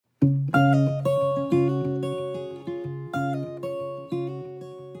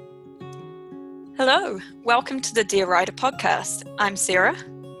Hello, welcome to the Dear Writer podcast. I'm Sarah.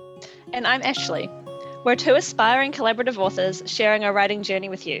 And I'm Ashley. We're two aspiring collaborative authors sharing our writing journey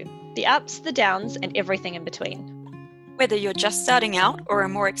with you, the ups, the downs, and everything in between. Whether you're just starting out or a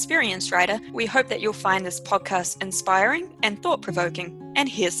more experienced writer, we hope that you'll find this podcast inspiring and thought-provoking. And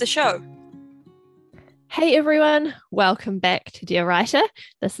here's the show. Hey everyone, welcome back to Dear Writer.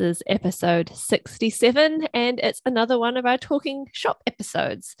 This is episode 67 and it's another one of our Talking Shop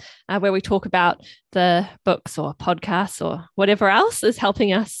episodes where we talk about the books or podcasts or whatever else is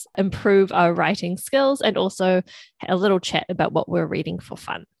helping us improve our writing skills and also a little chat about what we're reading for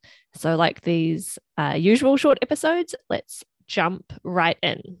fun. So like these usual short episodes, let's jump right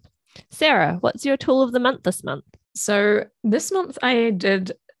in. Sarah, what's your tool of the month this month? So this month I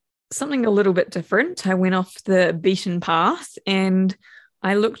did something a little bit different. I went off the beaten path and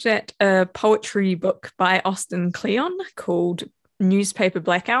I looked at a poetry book by Austin Kleon called Newspaper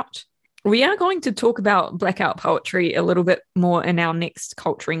Blackout. We are going to talk about blackout poetry a little bit more in our next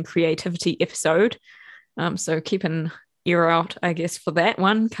Culture and Creativity episode. So keep an ear out, I guess, for that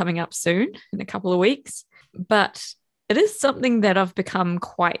one coming up soon in a couple of weeks. But it is something that I've become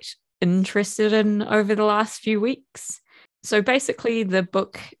quite interested in over the last few weeks. So basically, the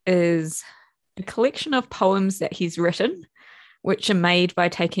book is a collection of poems that he's written, which are made by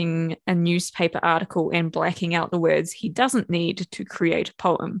taking a newspaper article and blacking out the words he doesn't need to create a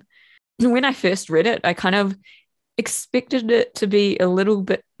poem. And when I first read it, I kind of expected it to be a little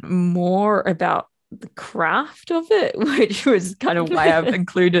bit more about the craft of it, which was kind of why I've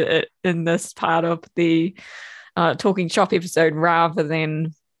included it in this part of the Talking Shop episode rather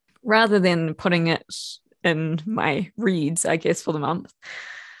than putting it in my reads, I guess, for the month.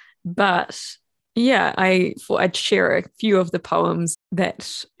 But yeah, I thought I'd share a few of the poems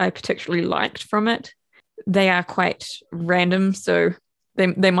that I particularly liked from it. They are quite random, so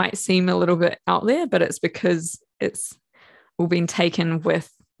they might seem a little bit out there, but it's because it's all been taken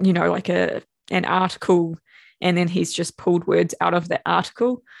with, you know, like an article, and then he's just pulled words out of that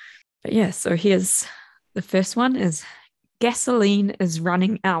article. But yeah, so here's the first one is gasoline is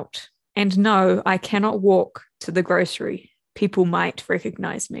running out. And no, I cannot walk to the grocery. People might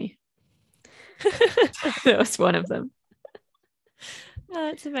recognize me. That was one of them. Oh,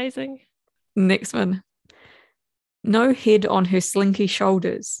 that's amazing. Next one. No head on her slinky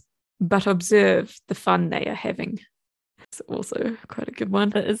shoulders, but observe the fun they are having. It's also quite a good one.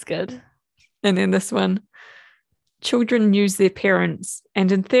 That is good. And then this one. Children use their parents, and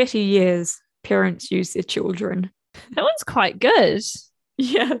in 30 years, parents use their children. That one's quite good.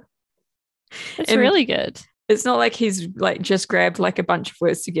 Yeah. It's really good. It's not like he's like just grabbed like a bunch of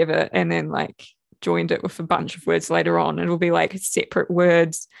words together and then like joined it with a bunch of words later on. It'll be like separate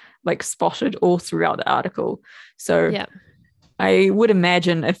words like spotted all throughout the article. So yeah, I would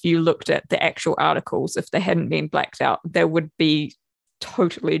imagine if you looked at the actual articles, if they hadn't been blacked out, they would be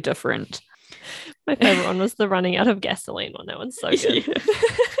totally different. My favorite one was the running out of gasoline one. That one's so good.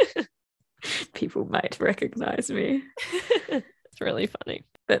 Yeah. People might recognize me. It's really funny.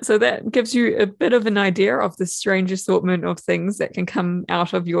 So that gives you a bit of an idea of the strange assortment of things that can come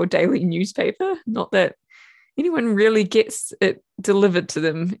out of your daily newspaper. Not that anyone really gets it delivered to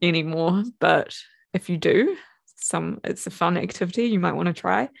them anymore, but if you do, it's a fun activity you might want to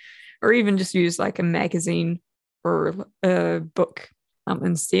try, or even just use like a magazine or a book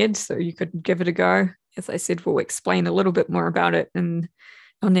instead. So you could give it a go. As I said, we'll explain a little bit more about it in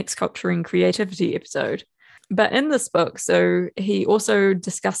our next Culture and Creativity episode. But in this book, so he also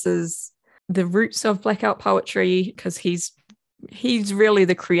discusses the roots of blackout poetry because he's really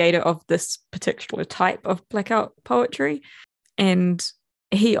the creator of this particular type of blackout poetry. And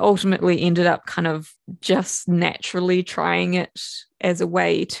he ultimately ended up kind of just naturally trying it as a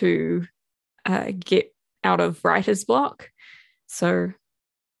way to get out of writer's block. So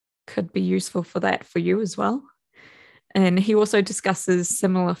could be useful for that for you as well. And he also discusses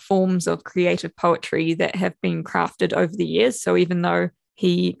similar forms of creative poetry that have been crafted over the years. So even though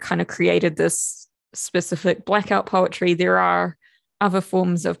he kind of created this specific blackout poetry, there are other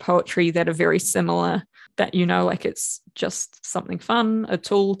forms of poetry that are very similar that, you know, like it's just something fun, a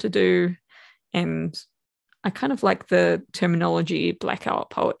tool to do. And I kind of like the terminology blackout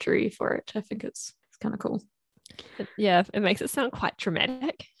poetry for it. I think it's kind of cool. Yeah, it makes it sound quite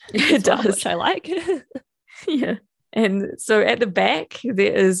dramatic. It does. Which I like. Yeah. And so at the back,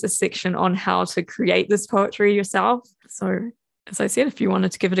 there is a section on how to create this poetry yourself. So as I said, if you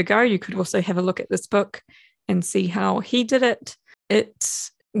wanted to give it a go, you could also have a look at this book and see how he did it. It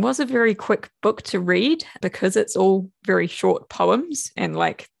was a very quick book to read because it's all very short poems and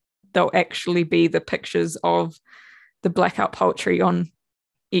like they'll actually be the pictures of the blackout poetry on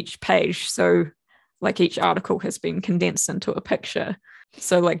each page. So like each article has been condensed into a picture.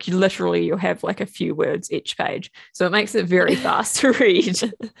 So like you'll have like a few words each page. So it makes it very fast to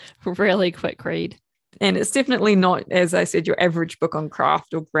read. Really quick read. And it's definitely not, as I said, your average book on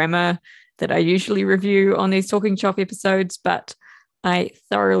craft or grammar that I usually review on these Talking Shop episodes, but I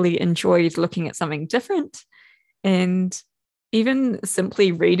thoroughly enjoyed looking at something different. And even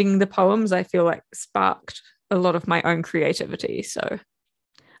simply reading the poems, I feel like sparked a lot of my own creativity. So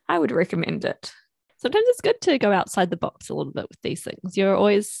I would recommend it. Sometimes it's good to go outside the box a little bit with these things. You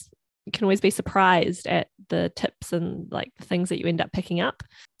can always be surprised at the tips and like the things that you end up picking up.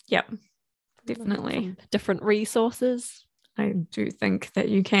 Yep, definitely. Different resources. I do think that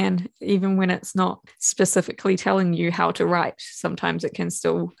you can, even when it's not specifically telling you how to write, sometimes it can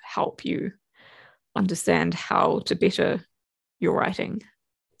still help you understand how to better your writing.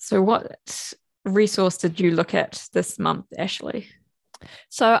 So what resource did you look at this month, Ashley?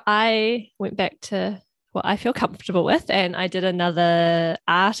 So I went back to what I feel comfortable with, and I did another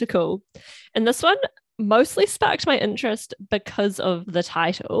article. And this one mostly sparked my interest because of the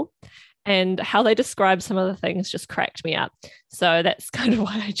title, and how they describe some of the things just cracked me up. So that's kind of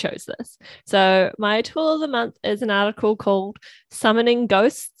why I chose this. So my tool of the month is an article called Summoning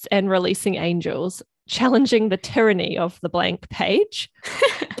Ghosts and Releasing Angels, Challenging the Tyranny of the Blank Page.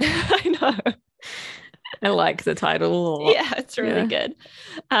 I know. I like the title a lot. Yeah, it's really good.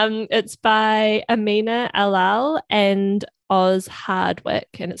 It's by Amina Alal and Oz Hardwick,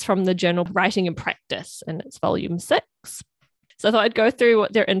 and it's from the journal Writing and Practice, and it's volume 6. So I thought I'd go through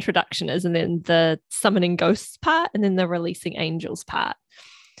what their introduction is, and then the summoning ghosts part, and then the releasing angels part.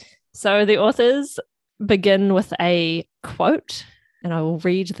 So the authors begin with a quote, and I will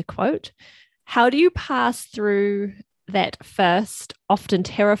read the quote. How do you pass through that first, often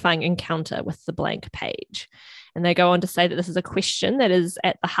terrifying encounter with the blank page? And they go on to say that this is a question that is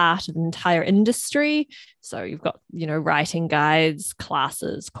at the heart of the entire industry. So you've got, writing guides,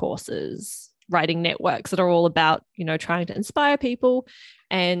 classes, courses, writing networks that are all about, trying to inspire people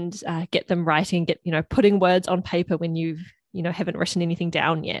and get them writing, putting words on paper when you haven't written anything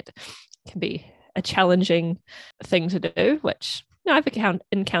down yet. It can be a challenging thing to do, which I've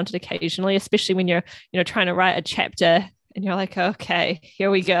encountered occasionally, especially when you're, trying to write a chapter and you're like, okay, here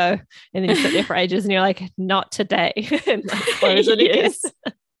we go. And then you sit there for ages and you're like, not today. And like, close it again.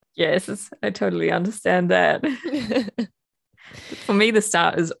 Yes, I totally understand that. For me, the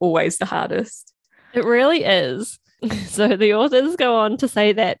start is always the hardest. It really is. So the authors go on to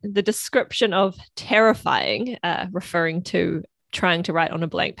say that the description of terrifying, referring to trying to write on a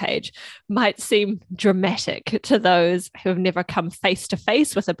blank page, might seem dramatic to those who have never come face to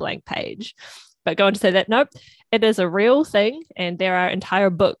face with a blank page, but go on to say that nope, it is a real thing, and there are entire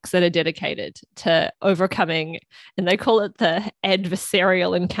books that are dedicated to overcoming, and they call it the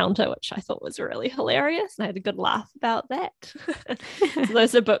adversarial encounter, which I thought was really hilarious, and I had a good laugh about that. So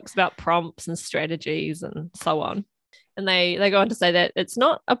those are books about prompts and strategies and so on. And they go on to say that it's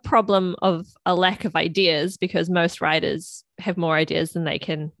not a problem of a lack of ideas, because most writers have more ideas than they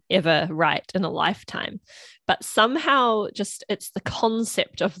can ever write in a lifetime. But somehow just it's the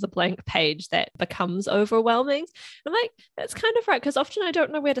concept of the blank page that becomes overwhelming. I'm like, that's kind of right, because often I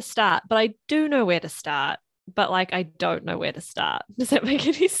don't know where to start, but I do know where to start. But like, I don't know where to start. Does that make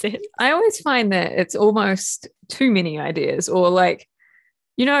any sense? I always find that it's almost too many ideas, or like,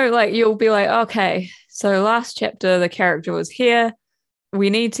 you'll be like, okay, so last chapter, the character was here. We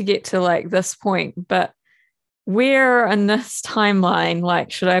need to get to like this point, but where in this timeline,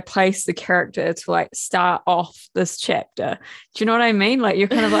 like, should I place the character to like start off this chapter? Do you know what I mean? Like, you're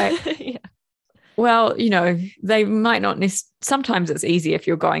kind of like, yeah. Well, they might not sometimes it's easy if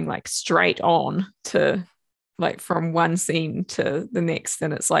you're going like straight on to like from one scene to the next,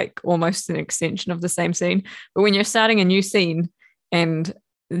 and it's like almost an extension of the same scene. But when you're starting a new scene and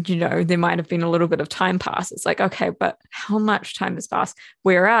there might have been a little bit of time pass, it's like, okay, but how much time has passed?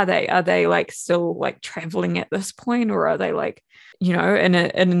 Where are they? Are they like still like traveling at this point, or are they like,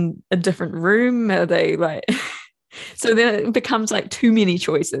 in a different room? Are they like so then it becomes like too many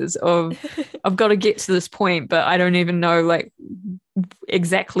choices of I've got to get to this point, but I don't even know like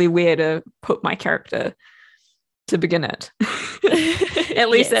exactly where to put my character to begin it. At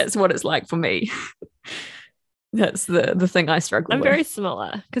least that's what it's like for me. That's the thing I struggle with. I'm very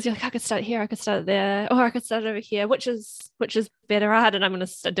similar, because you're like, I could start here, I could start there, or I could start over here. Which is better at? And I'm going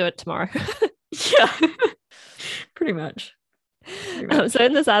to do it tomorrow. Yeah, pretty much. So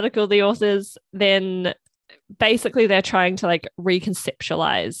in this article, the authors then basically they're trying to like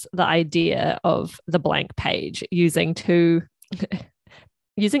reconceptualize the idea of the blank page using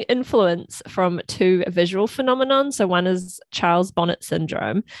influence from two visual phenomenon. So one is Charles Bonnet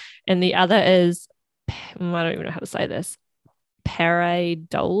syndrome, and the other is I don't even know how to say this,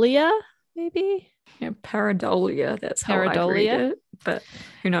 pareidolia, maybe? Yeah, pareidolia. That's how I read it. But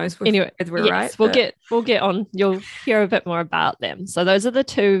who knows if we're right. We'll get on. You'll hear a bit more about them. So those are the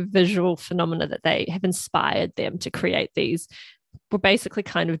two visual phenomena that they have inspired them to create these. We're basically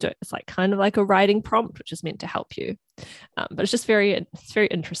it's kind of like a writing prompt, which is meant to help you. But it's very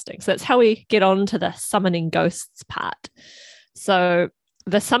interesting. So that's how we get on to the summoning ghosts part. So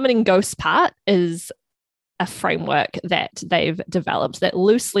the summoning ghosts part is a framework that they've developed that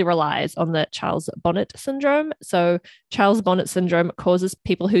loosely relies on the Charles Bonnet syndrome. So Charles Bonnet syndrome causes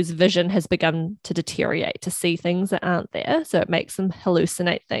people whose vision has begun to deteriorate to see things that aren't there. So it makes them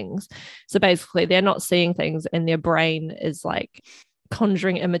hallucinate things. So basically they're not seeing things and their brain is like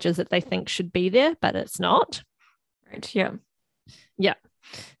conjuring images that they think should be there, but it's not. Right. Yeah. Yeah.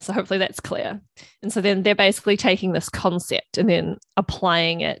 So hopefully that's clear. And so then they're basically taking this concept and then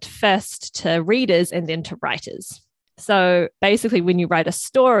applying it first to readers and then to writers. So basically when you write a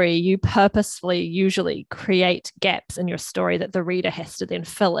story, you purposefully usually create gaps in your story that the reader has to then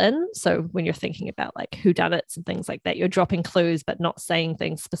fill in. So when you're thinking about like whodunits and things like that, you're dropping clues but not saying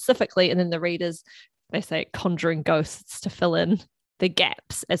things specifically. And then the readers, they say conjuring ghosts to fill in the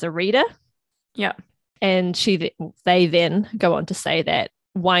gaps as a reader. Yeah. And they then go on to say that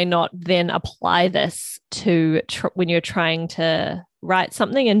why not then apply this to when you're trying to write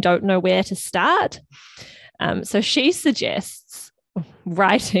something and don't know where to start. So she suggests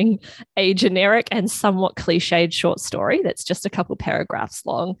writing a generic and somewhat cliched short story that's just a couple paragraphs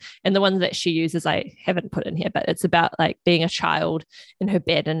long. And the one that she uses, I haven't put in here, but it's about like being a child in her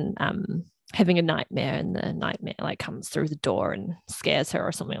bed and having a nightmare, and the nightmare like comes through the door and scares her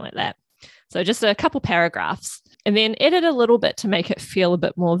or something like that. So just a couple paragraphs, and then edit a little bit to make it feel a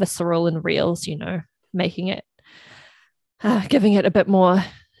bit more visceral and real, so, making it, giving it a bit more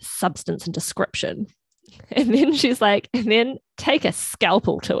substance and description. And then she's like, and then take a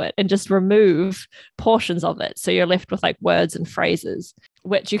scalpel to it and just remove portions of it. So you're left with like words and phrases,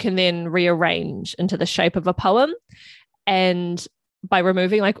 which you can then rearrange into the shape of a poem. And by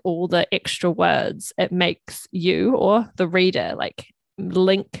removing like all the extra words, it makes you or the reader like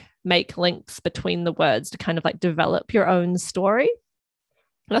make links between the words to kind of like develop your own story.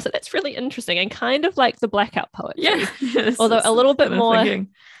 And I said that's really interesting and kind of like the blackout poetry. Yeah. Yes, although a little bit more, thinking.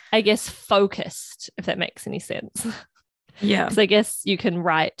 I guess, focused, if that makes any sense. Yeah. Because I guess you can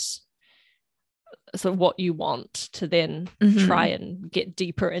write sort of what you want to then try and get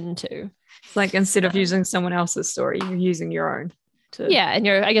deeper into. Like instead of using someone else's story, you're using your own. And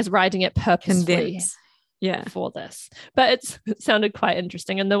you're, I guess, writing it purposefully. Yeah, for this, but it sounded quite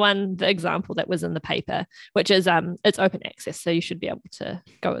interesting. And the example that was in the paper, which is it's open access, so you should be able to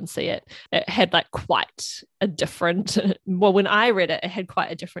go and see it. It had like quite a different. Well, when I read it, it had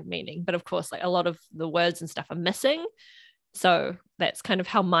quite a different meaning. But of course, like a lot of the words and stuff are missing. So that's kind of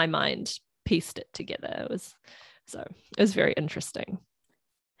how my mind pieced it together. It was very interesting.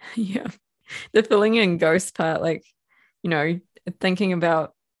 Yeah, the filling in ghost part, like thinking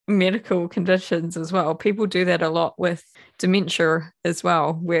about medical conditions as well. People do that a lot with dementia as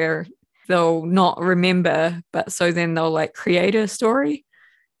well, where they'll not remember, but so then they'll like create a story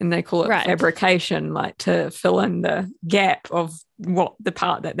and they call it fabrication, like to fill in the gap of what the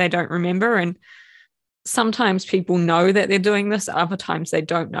part that they don't remember. And sometimes people know that they're doing this, other times they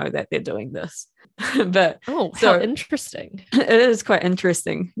don't know that they're doing this. But how interesting. It is quite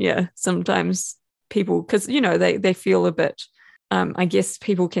interesting. Yeah, sometimes people, because they feel a bit I guess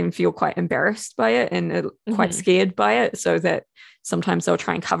people can feel quite embarrassed by it and quite scared by it, so that sometimes they'll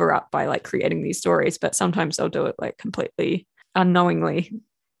try and cover up by like creating these stories, but sometimes they'll do it like completely unknowingly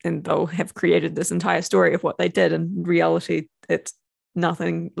and they'll have created this entire story of what they did. In reality, it's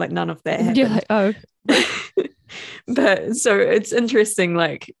nothing, like none of that happened. You're like, oh. But so it's interesting,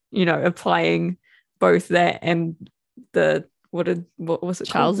 like, applying both that and the, what was it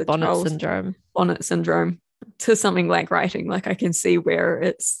Charles called? Bonnet syndrome. Bonnet syndrome to something like writing. Like I can see where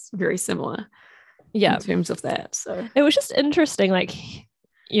it's very similar in terms of that. So it was just interesting, like,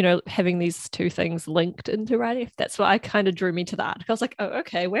 having these two things linked into writing. That's what I kind of drew me to that. I was like, oh,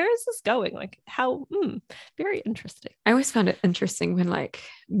 okay, where is this going? Like how, very interesting. I always found it interesting when like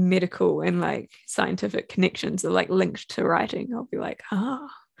medical and like scientific connections are like linked to writing. I'll be like, I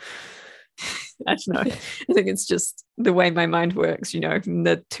don't know. I think it's just the way my mind works,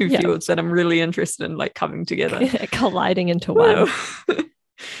 the two fields that I'm really interested in like coming together. Colliding into one.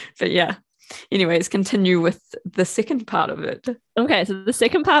 But yeah. Anyways, continue with the second part of it. Okay, so the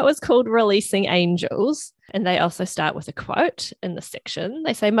second part was called Releasing Angels. And they also start with a quote in the section.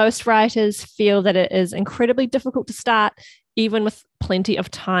 They say, most writers feel that it is incredibly difficult to start, even with plenty of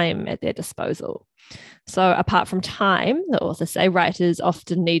time at their disposal. So apart from time, the authors say writers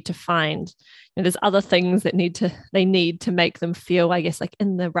often need to find, there's other things that they need to make them feel, I guess, like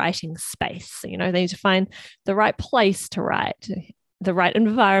in the writing space. They need to find the right place to write, the right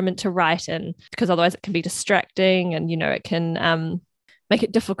environment to write in, because otherwise it can be distracting and, it can make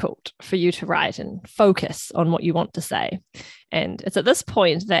it difficult for you to write and focus on what you want to say. And it's at this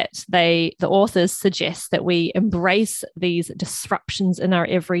point that the authors suggest that we embrace these disruptions in our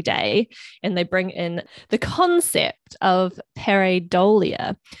everyday, and they bring in the concept of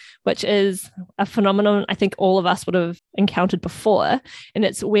pareidolia, which is a phenomenon I think all of us would have encountered before. And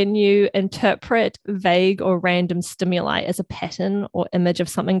it's when you interpret vague or random stimuli as a pattern or image of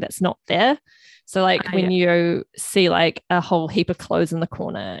something that's not there. So when you see like a whole heap of clothes in the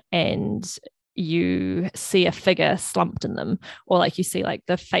corner and you see a figure slumped in them, or like you see like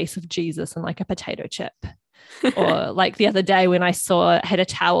the face of Jesus in like a potato chip. Or like the other day when I had a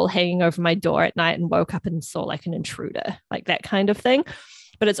towel hanging over my door at night and woke up and saw like an intruder, like that kind of thing.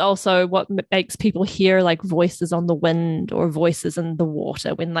 But it's also what makes people hear like voices on the wind or voices in the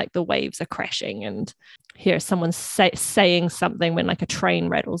water when like the waves are crashing, and hear someone saying something when like a train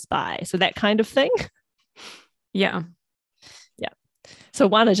rattles by. So that kind of thing. Yeah. So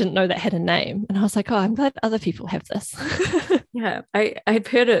one, I didn't know that had a name, and I was like, oh, I'm glad other people have this. Yeah, I've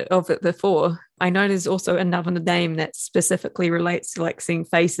heard of it before. I know there's also another name that specifically relates to like seeing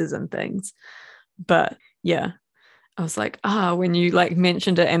faces and things. But yeah, I was like, when you like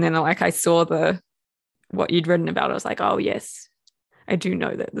mentioned it, and then like I saw what you'd written about, I was like, oh yes, I do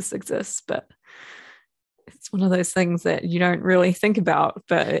know that this exists. But it's one of those things that you don't really think about,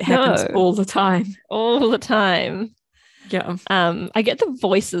 but it happens all the time. All the time. Yeah. I get the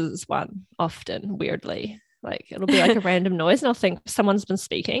voices one often, weirdly. Like it'll be like a random noise and I'll think someone's been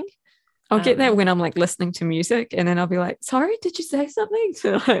speaking. I'll get that when I'm like listening to music, and then I'll be like, sorry, did you say something?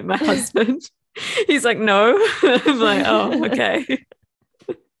 To like my husband. He's like, no. I'm like, oh, okay.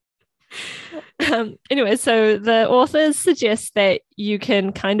 Anyway, so the authors suggest that you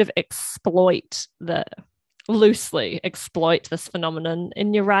can kind of loosely exploit this phenomenon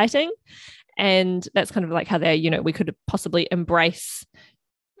in your writing. And that's kind of like how we could possibly embrace,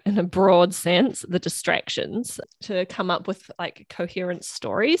 in a broad sense, the distractions to come up with like coherent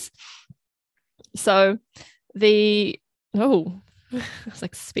stories. So I was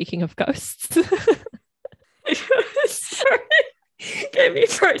like, speaking of ghosts. Sorry. Gave me a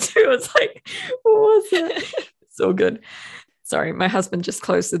fright too. It's like, what was it? It's all good. Sorry, my husband just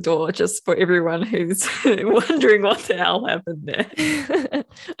closed the door just for everyone who's wondering what the hell happened there.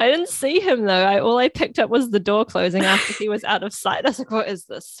 I didn't see him though. All I picked up was the door closing after he was out of sight. I was like, what is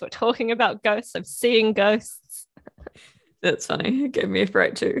this? We're talking about ghosts. I'm seeing ghosts. That's funny. It gave me a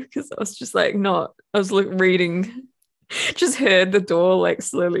fright too, because I was just like I was reading, just heard the door like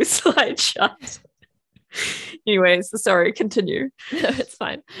slowly slide shut. Anyways, sorry, continue. No, it's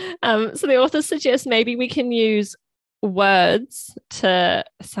fine. So the authors suggest maybe we can use words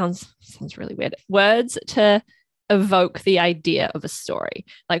sounds really weird, words to evoke the idea of a story.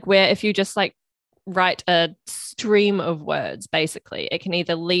 Like where if you just like write a stream of words, basically it can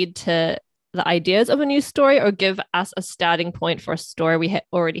either lead to the ideas of a new story or give us a starting point for a story we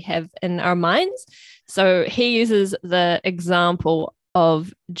already have in our minds. So he uses the example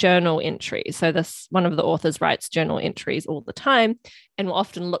of journal entries. So one of the authors writes journal entries all the time and will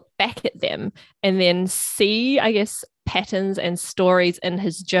often look back at them and then see, I guess, patterns and stories in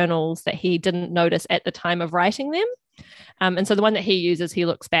his journals that he didn't notice at the time of writing them. And so the one that he uses, he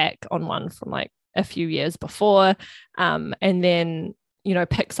looks back on one from like a few years before, and then,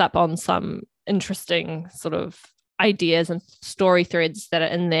 picks up on some interesting sort of ideas and story threads that are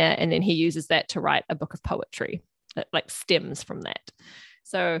in there. And then he uses that to write a book of poetry that like stems from that.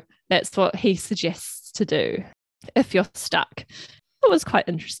 So that's what he suggests to do if you're stuck. It was quite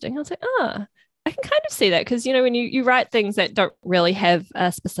interesting. I was like, I can kind of see that because, when you write things that don't really have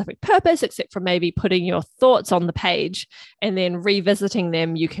a specific purpose, except for maybe putting your thoughts on the page and then revisiting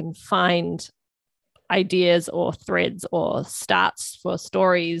them, you can find ideas or threads or starts for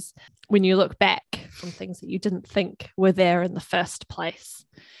stories when you look back from things that you didn't think were there in the first place.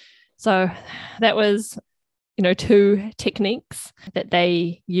 So that was two techniques that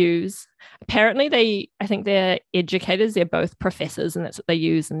they use. Apparently I think they're educators, they're both professors, and that's what they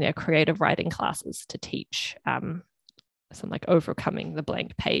use in their creative writing classes to teach some like overcoming the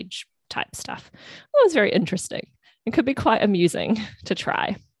blank page type stuff. It was very interesting. It could be quite amusing to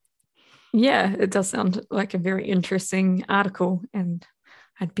try. Yeah, it does sound like a very interesting article, and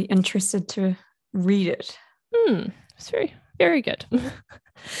I'd be interested to read it. It's very, very good.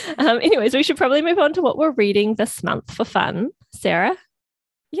 Anyways, we should probably move on to what we're reading this month for fun. Sarah?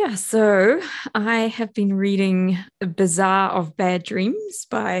 Yeah, so I have been reading Bazaar of Bad Dreams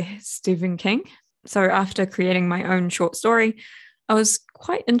by Stephen King. So after creating my own short story, I was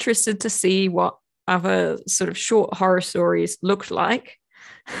quite interested to see what other sort of short horror stories looked like,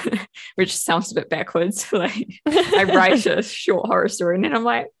 which sounds a bit backwards. Like I write a short horror story and then I'm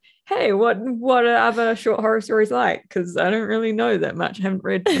like, hey, what are other short horror stories like? Because I don't really know that much. I haven't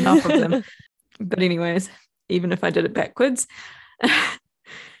read enough of them. But anyways, even if I did it backwards,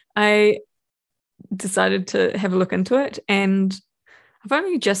 I decided to have a look into it, and I've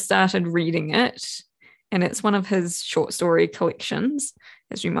only just started reading it, and it's one of his short story collections,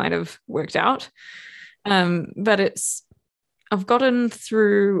 as you might have worked out. But I've gotten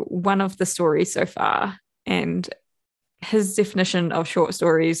through one of the stories so far, and his definition of short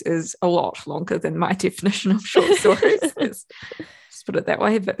stories is a lot longer than my definition of short stories. Let's just put it that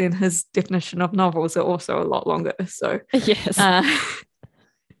way. But then his definition of novels are also a lot longer. So Yes.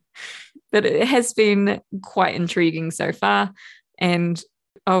 But it has been quite intriguing so far. And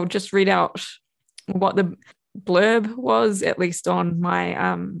I'll just read out what the blurb was, at least on my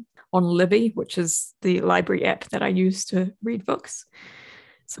on Libby, which is the library app that I use to read books.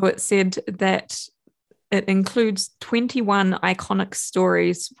 So it said that it includes 21 iconic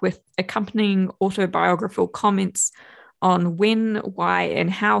stories with accompanying autobiographical comments on when, why,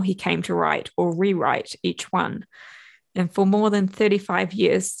 and how he came to write or rewrite each one. And for more than 35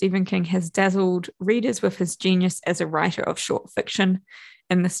 years, Stephen King has dazzled readers with his genius as a writer of short fiction.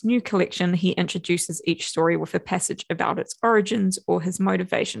 In this new collection, he introduces each story with a passage about its origins or his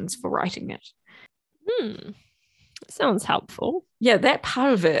motivations for writing it. Sounds helpful. Yeah, that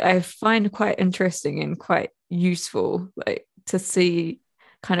part of it I find quite interesting and quite useful, like to see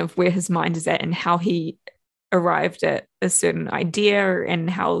kind of where his mind is at and how he arrived at a certain idea and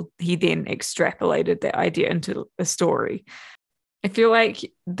how he then extrapolated that idea into a story. I feel like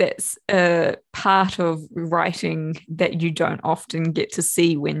that's a part of writing that you don't often get to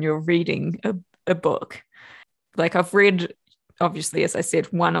see when you're reading a book. Like I've read, obviously, as I said,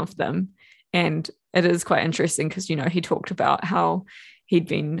 one of them, and it is quite interesting because, you know, he talked about how he'd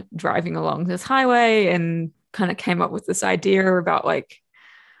been driving along this highway and kind of came up with this idea about like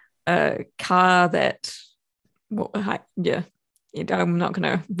a car that I'm not going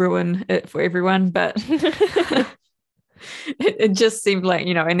to ruin it for everyone, but it just seemed like,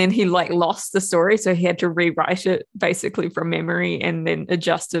 you know, and then he like lost the story, so he had to rewrite it basically from memory and then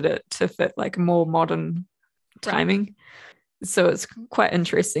adjusted it to fit like more modern timing. So it's quite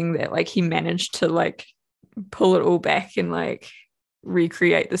interesting that like he managed to like pull it all back and like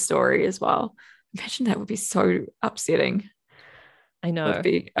recreate the story as well. Imagine that would be so upsetting. I know.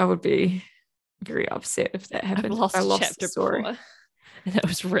 I would be very upset if that happened. I lost chapter the story before, and it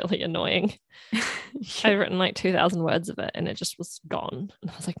was really annoying. Yeah. I'd written like 2,000 words of it and it just was gone,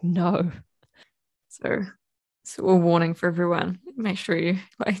 and I was like, no. So a warning for everyone: make sure you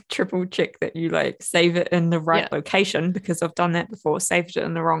like triple check that you like save it in the right location, because I've done that before, saved it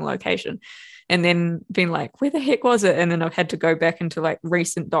in the wrong location and then been like, where the heck was it? And then I've had to go back into like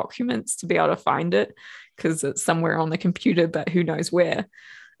recent documents to be able to find it because it's somewhere on the computer, but who knows where.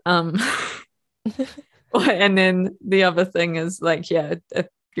 And then the other thing is like, if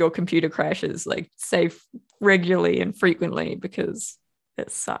your computer crashes, like save regularly and frequently, because it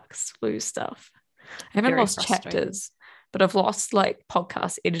sucks to lose stuff. I haven't lost chapters, but I've lost like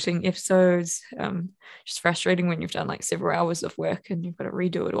podcast editing episodes. Just frustrating when you've done like several hours of work and you've got to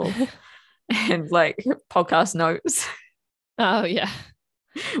redo it all. And like podcast notes. Oh yeah.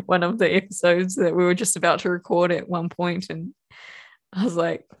 One of the episodes that we were just about to record at one point, and I was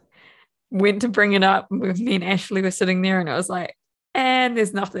like, went to bring it up with me and Ashley were sitting there, and I was like, and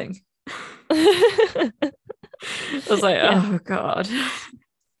there's nothing. I was like, oh God.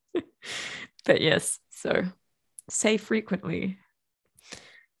 But yes, so save frequently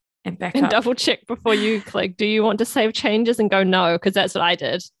and back and up. Double check before you click, do you want to save changes, and go no, because that's what I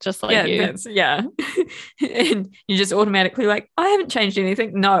did, just like you. And you just automatically like, I haven't changed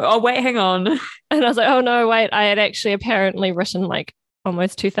anything. No. Oh wait, hang on. And I was like, oh no, wait, I had actually apparently written like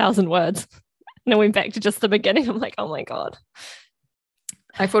almost 2,000 words. And I went back to just the beginning. I'm like, oh my God.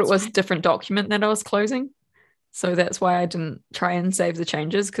 I thought it was a different document that I was closing. So that's why I didn't try and save the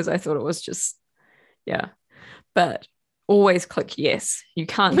changes, because I thought it was just, But always click yes. You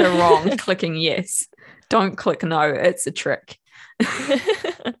can't go wrong clicking yes. Don't click no. It's a trick.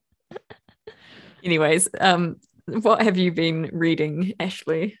 Anyways, what have you been reading,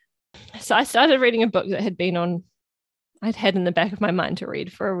 Ashley? So I started reading a book that I'd had in the back of my mind to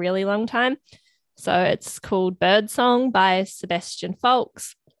read for a really long time. So it's called Birdsong by Sebastian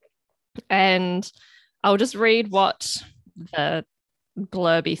Faulks. And I'll just read what the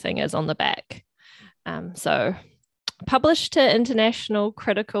blurby thing is on the back. So published to international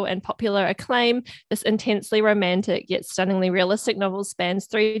critical and popular acclaim, this intensely romantic yet stunningly realistic novel spans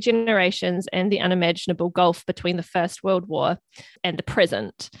 3 generations and the unimaginable gulf between the First World War and the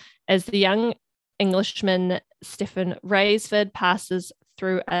present, as the young Englishman Stephen Raysford passes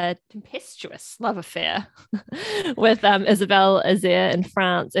through a tempestuous love affair with Isabelle Azer in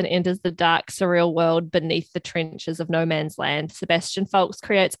France and enters the dark, surreal world beneath the trenches of no man's land. Sebastian Faulks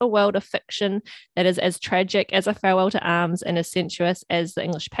creates a world of fiction that is as tragic as A Farewell to Arms and as sensuous as The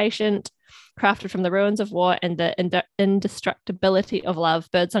English Patient. Crafted from the ruins of war and the indestructibility of love,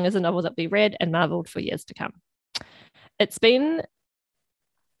 Birdsong is a novel that we read and marveled for years to come. It's been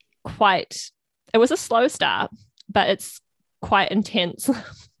it was a slow start, but it's quite intense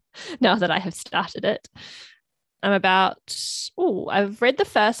now that I have started it. I've read the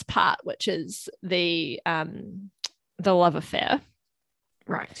first part, which is the love affair,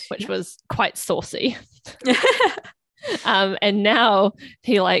 right, which was quite saucy. And now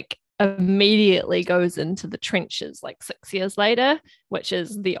he immediately goes into the trenches 6 years later, which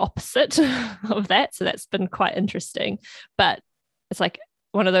is the opposite of that. So that's been quite interesting, but it's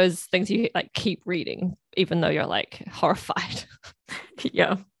one of those things you keep reading even though you're horrified.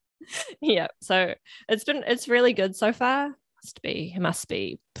 Yeah So it's really good so far. It must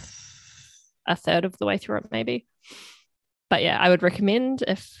be a third of the way through it maybe, but yeah, I would recommend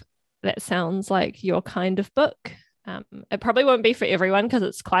if that sounds like your kind of book. It probably won't be for everyone because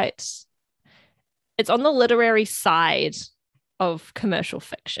it's on the literary side of commercial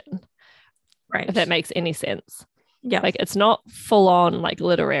fiction, right? If that makes any sense. Yeah, it's not full on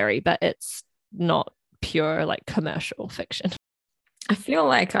literary, but it's not pure commercial fiction. I feel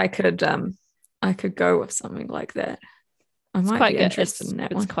like I could go with something like that. I might be interested in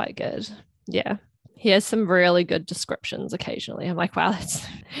that one. It's quite good. Yeah, he has some really good descriptions occasionally. I'm like, wow,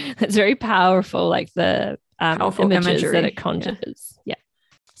 that's very powerful. The powerful images that it conjures. Yeah.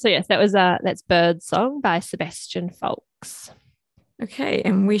 So yes, that's Birdsong by Sebastian Faulks. Okay,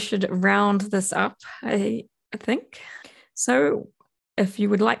 and we should round this up, I think. So if you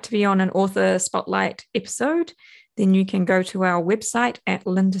would like to be on an author spotlight episode, then you can go to our website at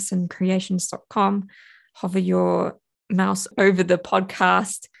lindesoncreations.com, hover your mouse over the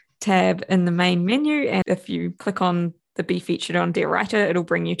podcast tab in the main menu, and if you click on the Be Featured on Dear Writer, it'll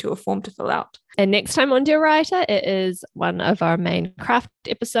bring you to a form to fill out. And next time on Dear Writer, it is one of our main craft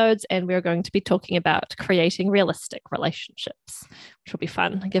episodes, and we're going to be talking about creating realistic relationships, which will be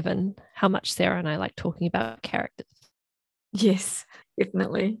fun given how much Sarah and I like talking about characters. Yes,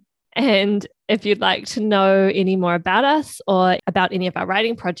 definitely. And if you'd like to know any more about us or about any of our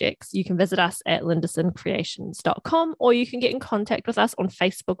writing projects, you can visit us at lindesoncreations.com, or you can get in contact with us on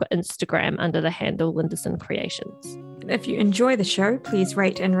Facebook or Instagram under the handle Lindeson Creations. If you enjoy the show, please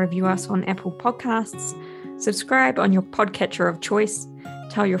rate and review us on Apple Podcasts, subscribe on your podcatcher of choice,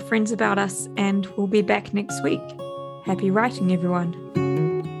 tell your friends about us, and we'll be back next week. Happy writing, everyone.